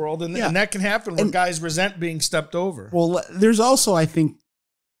underworld, and that can happen when guys resent being stepped over. Well, there's also, I think,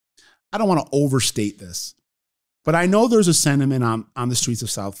 I don't want to overstate this, but I know there's a sentiment on the streets of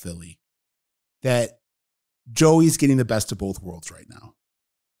South Philly that Joey's getting the best of both worlds right now.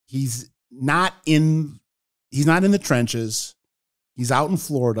 He's not in the trenches. He's out in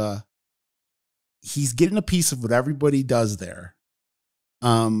Florida. He's getting a piece of what everybody does there.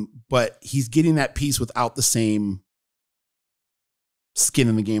 But he's getting that piece without the same skin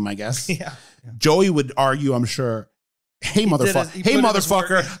in the game, I guess. Yeah. Joey would argue, I'm sure, hey,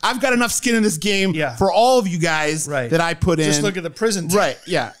 motherfucker, I've got enough skin in this game for all of you guys that I put in. Just look at the prison team. Right,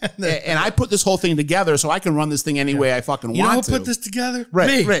 yeah. And I put this whole thing together so I can run this thing any way I fucking want to. You know who put this together?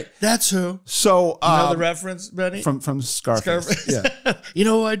 Right, Me. That's who. So, you know the reference, Benny? From Scarface. Yeah. You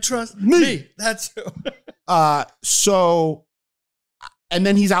know who I trust? Me. That's who. So, and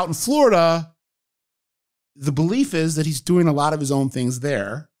then he's out in Florida. The belief is that he's doing a lot of his own things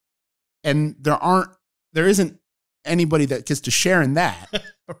there. And there isn't anybody that gets to share in that.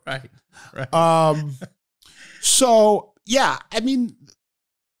 Right. So yeah, I mean,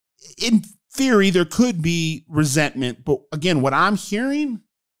 in theory, there could be resentment, but again, what I'm hearing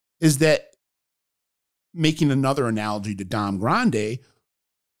is that, making another analogy to Dom Grande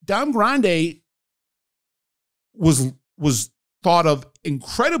was thought of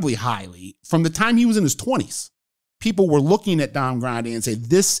incredibly highly from the time he was in his 20s. People were looking at Dom Grande and say,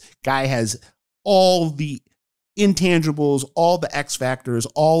 this guy has all the intangibles, all the X factors,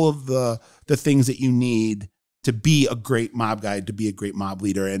 all of the things that you need to be a great mob guy, to be a great mob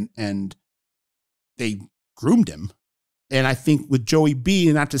leader. And they groomed him. And I think with Joey B,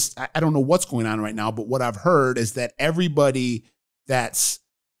 and not just, I don't know what's going on right now, but what I've heard is that everybody that's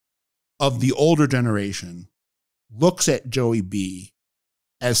of the older generation looks at Joey B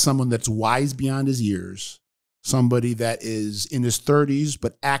as someone that's wise beyond his years, somebody that is in his 30s,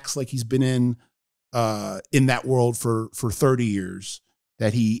 but acts like he's been in that world for 30 years,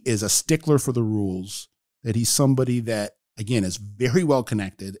 that he is a stickler for the rules, that he's somebody that, again, is very well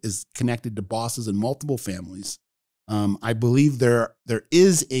connected, is connected to bosses in multiple families. I believe there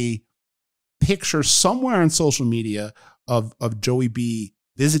is a picture somewhere on social media of Joey B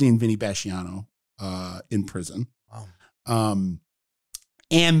visiting Vinny Basciano in prison. Wow.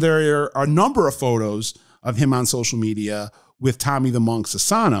 And there are a number of photos of him on social media with Tommy the Monk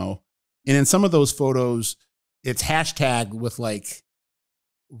Sassano. And in some of those photos, it's hashtagged with like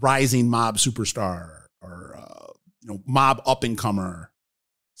rising mob superstar or mob up and comer.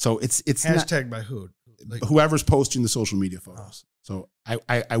 So it's hashtagged by who? Like, whoever's posting the social media photos. So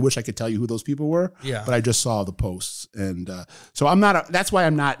I wish I could tell you who those people were. Yeah. But I just saw the posts, and so that's why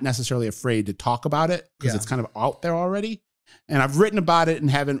I'm not necessarily afraid to talk about it, because it's kind of out there already, and I've written about it and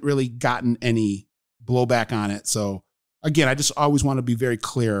haven't really gotten any blowback on it. So again, I just always want to be very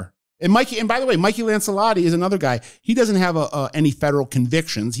clear. And by the way, Mikey Lancelotti is another guy. He doesn't have any federal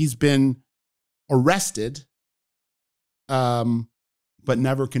convictions. He's been arrested, but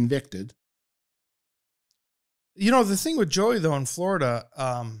never convicted. You know, the thing with Joey, though, in Florida,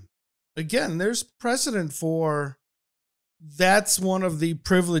 again, there's precedent for that's one of the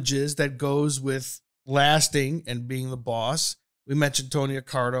privileges that goes with lasting and being the boss. We mentioned Tony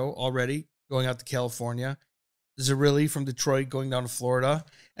Accardo already, going out to California. Zerilli from Detroit going down to Florida.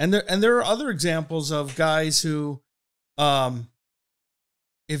 And there are other examples of guys who,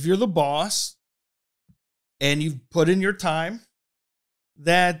 if you're the boss and you've put in your time,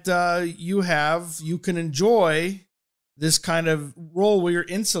 that you can enjoy this kind of role where you're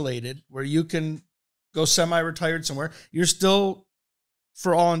insulated, where you can go semi-retired somewhere. You're still,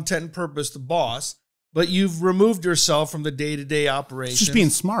 for all intent and purpose, the boss, but you've removed yourself from the day-to-day operations. It's just being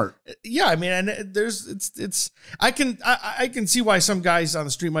smart. Yeah, I mean, and I can see why some guys on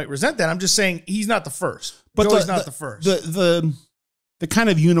the street might resent that. I'm just saying he's not the first. But Joey's not the first. The kind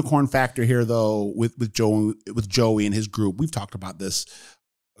of unicorn factor here, though, with Joey and his group, we've talked about this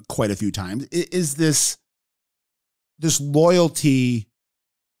quite a few times, is this loyalty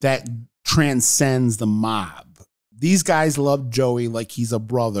that transcends the mob. These guys love Joey like he's a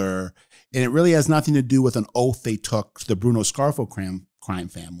brother, and it really has nothing to do with an oath they took to the Bruno Scarfo crime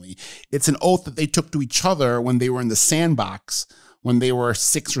family. It's an oath that they took to each other when they were in the sandbox when they were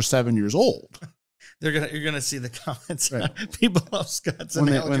 6 or 7 years old. You're gonna see the comments. Right. People love Scott's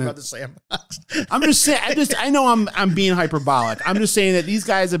analogy about the sandbox. I'm just saying. I know I'm being hyperbolic. I'm just saying that these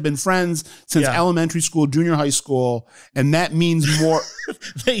guys have been friends since elementary school, junior high school, and that means more.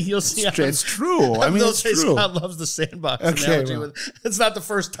 You'll see. It's true. I mean, it's true. Scott loves the sandbox analogy. Well. It's not the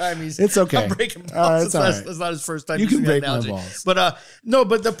first time he's. It's okay. Breaking balls. It's not his first time. You can break my balls. But no.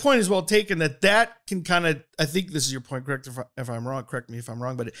 But the point is well taken. That can kind of. I think this is your point. Correct if I'm wrong. Correct me if I'm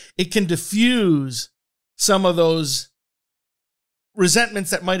wrong. But it can diffuse some of those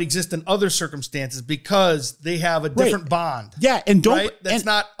resentments that might exist in other circumstances because they have a different bond. Yeah, and that's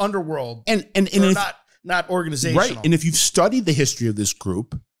not underworld and not organizational. Right. And if you've studied the history of this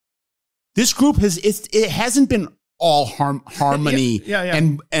group, this group it hasn't been all harmony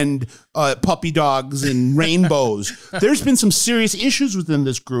and puppy dogs and rainbows. There's been some serious issues within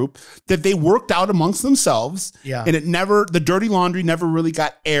this group that they worked out amongst themselves. Yeah. And the dirty laundry never really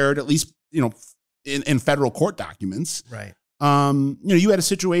got aired, at least, in federal court documents. Right. You had a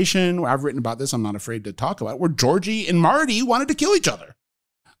situation where I've written about this, I'm not afraid to talk about it, where Georgie and Marty wanted to kill each other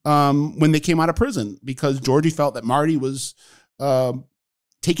when they came out of prison, because Georgie felt that Marty was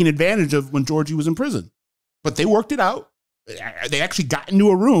taking advantage of when Georgie was in prison. But they worked it out. They actually got into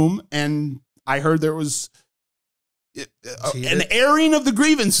a room, and I heard there was an airing of the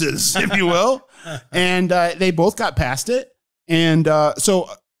grievances, if you will. And they both got past it. And so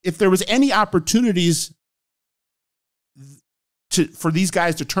if there was any opportunities for these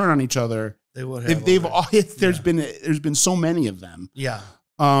guys to turn on each other, they would have. There's been so many of them. Yeah.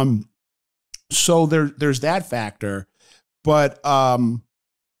 So there's that factor. But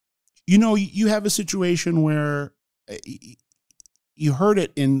you have a situation where you heard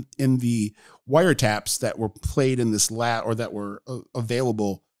it in the wiretaps that were played in this or that were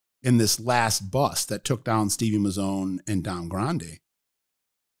available in this last bust that took down Stevie Mazzone and Don Grande.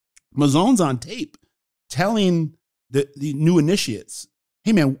 Mazzone's on tape telling the new initiates,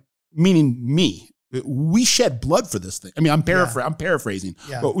 "Hey man," meaning me, "we shed blood for this thing." I mean, I'm paraphrasing,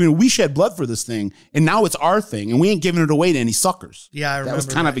 but we shed blood for this thing, and now it's our thing, and we ain't giving it away to any suckers. Yeah, I remember that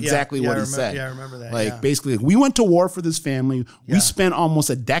was kind of exactly what he said. Yeah, I remember that. Like basically, we went to war for this family. We spent almost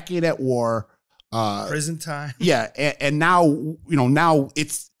a decade at war. Prison time. Yeah, and now now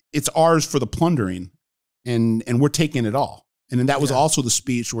it's ours for the plundering, and we're taking it all. And then that was also the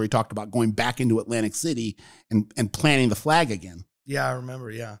speech where he talked about going back into Atlantic City and planting the flag again. Yeah, I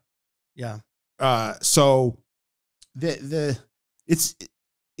remember. Yeah. So it's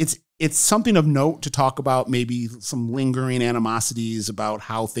something of note to talk about, maybe some lingering animosities about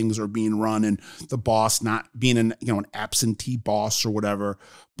how things are being run and the boss not being an absentee boss or whatever.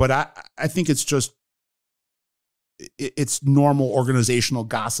 But I think it's just it's normal organizational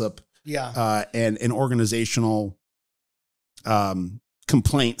gossip. Yeah. And organizational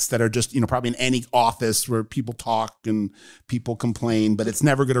complaints that are just, probably in any office where people talk and people complain, but it's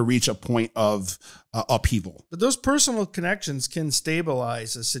never going to reach a point of upheaval. But those personal connections can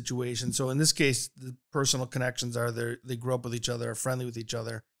stabilize a situation. So in this case, the personal connections are they grew up with each other, are friendly with each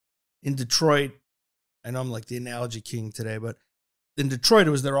other. In Detroit, I know I'm like the analogy king today, but in Detroit,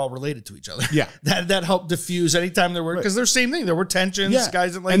 it was they're all related to each other. Yeah. That helped diffuse anytime there were, because they're the same thing. There were tensions,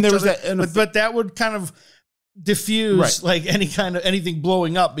 guys that like and there each was other, that, but that would kind of diffuse like anything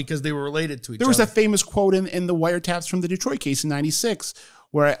blowing up because they were related to each other. There was that famous quote in the wiretaps from the Detroit case in '96,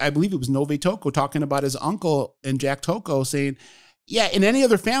 where I believe it was Nove Toko talking about his uncle and Jack Toko saying, "Yeah, in any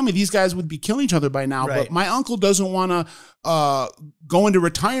other family, these guys would be killing each other by now. But my uncle doesn't want to go into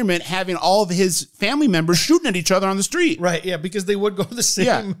retirement having all of his family members shooting at each other on the street." Right. Yeah, because they would go to the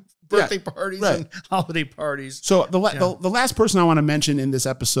same birthday parties and holiday parties. So the last person I want to mention in this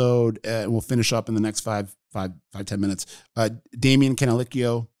episode, and we'll finish up in the next 5-10 minutes, Damian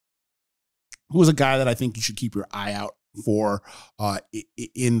Canalicchio, who was a guy that I think you should keep your eye out for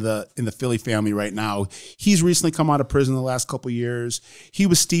in the Philly family right now. He's recently come out of prison the last couple of years. He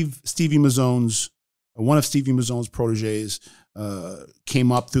was Stevie Mazzone's, one of Stevie Mazzone's proteges,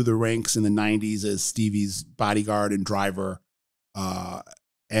 came up through the ranks in the 90s as Stevie's bodyguard and driver.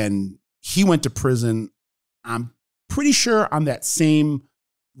 And he went to prison, I'm pretty sure, on that same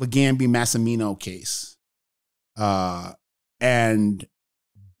Legambi Massimino case. And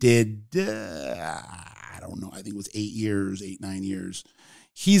did, I don't know, I think it was 8-9 years.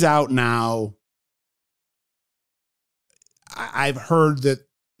 He's out now. I've heard that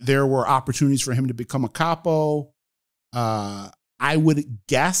there were opportunities for him to become a capo. I would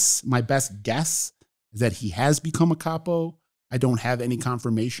guess, my best guess, is that he has become a capo. I don't have any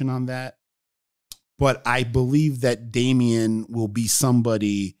confirmation on that. But I believe that Damian will be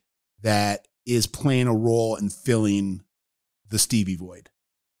somebody that is playing a role in filling the Stevie void.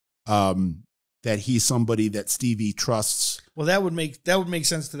 That he's somebody that Stevie trusts. Well, that would make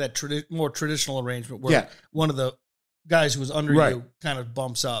sense to that more traditional arrangement where one of the guys who was under you kind of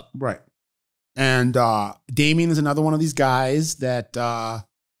bumps up. Right. And Damian is another one of these guys that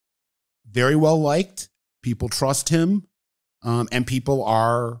very well liked. People trust him, and people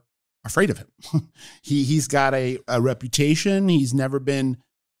are afraid of him. He's got a reputation. He's never been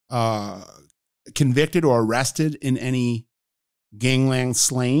convicted or arrested in any gangland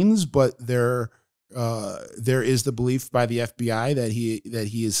slayings, but there is the belief by the FBI that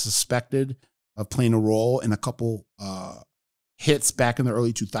he is suspected of playing a role in a couple hits back in the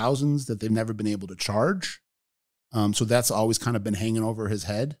early 2000s that they've never been able to charge. So that's always kind of been hanging over his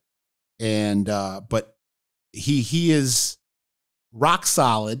head. And but he is rock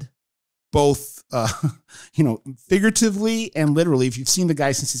solid, both figuratively and literally. If you've seen the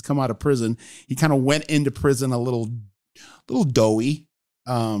guy since he's come out of prison, he kind of went into prison a little doughy,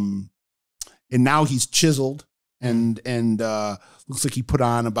 and now he's chiseled and looks like he put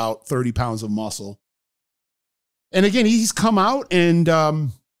on about 30 pounds of muscle. And again, he's come out and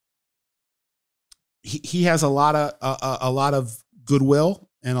he has a lot of goodwill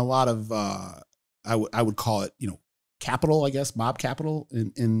and a lot of I would call it, capital, I guess, mob capital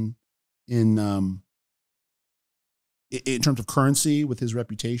in terms of currency with his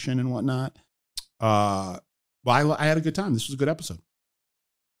reputation and whatnot. Well, I had a good time. This was a good episode.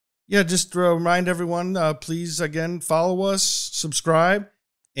 Yeah, just to remind everyone, please, again, follow us, subscribe,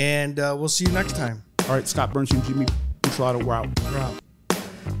 and we'll see you next time. All right, Scott Burnstein, Jimmy Buccellato, we're out. We're out.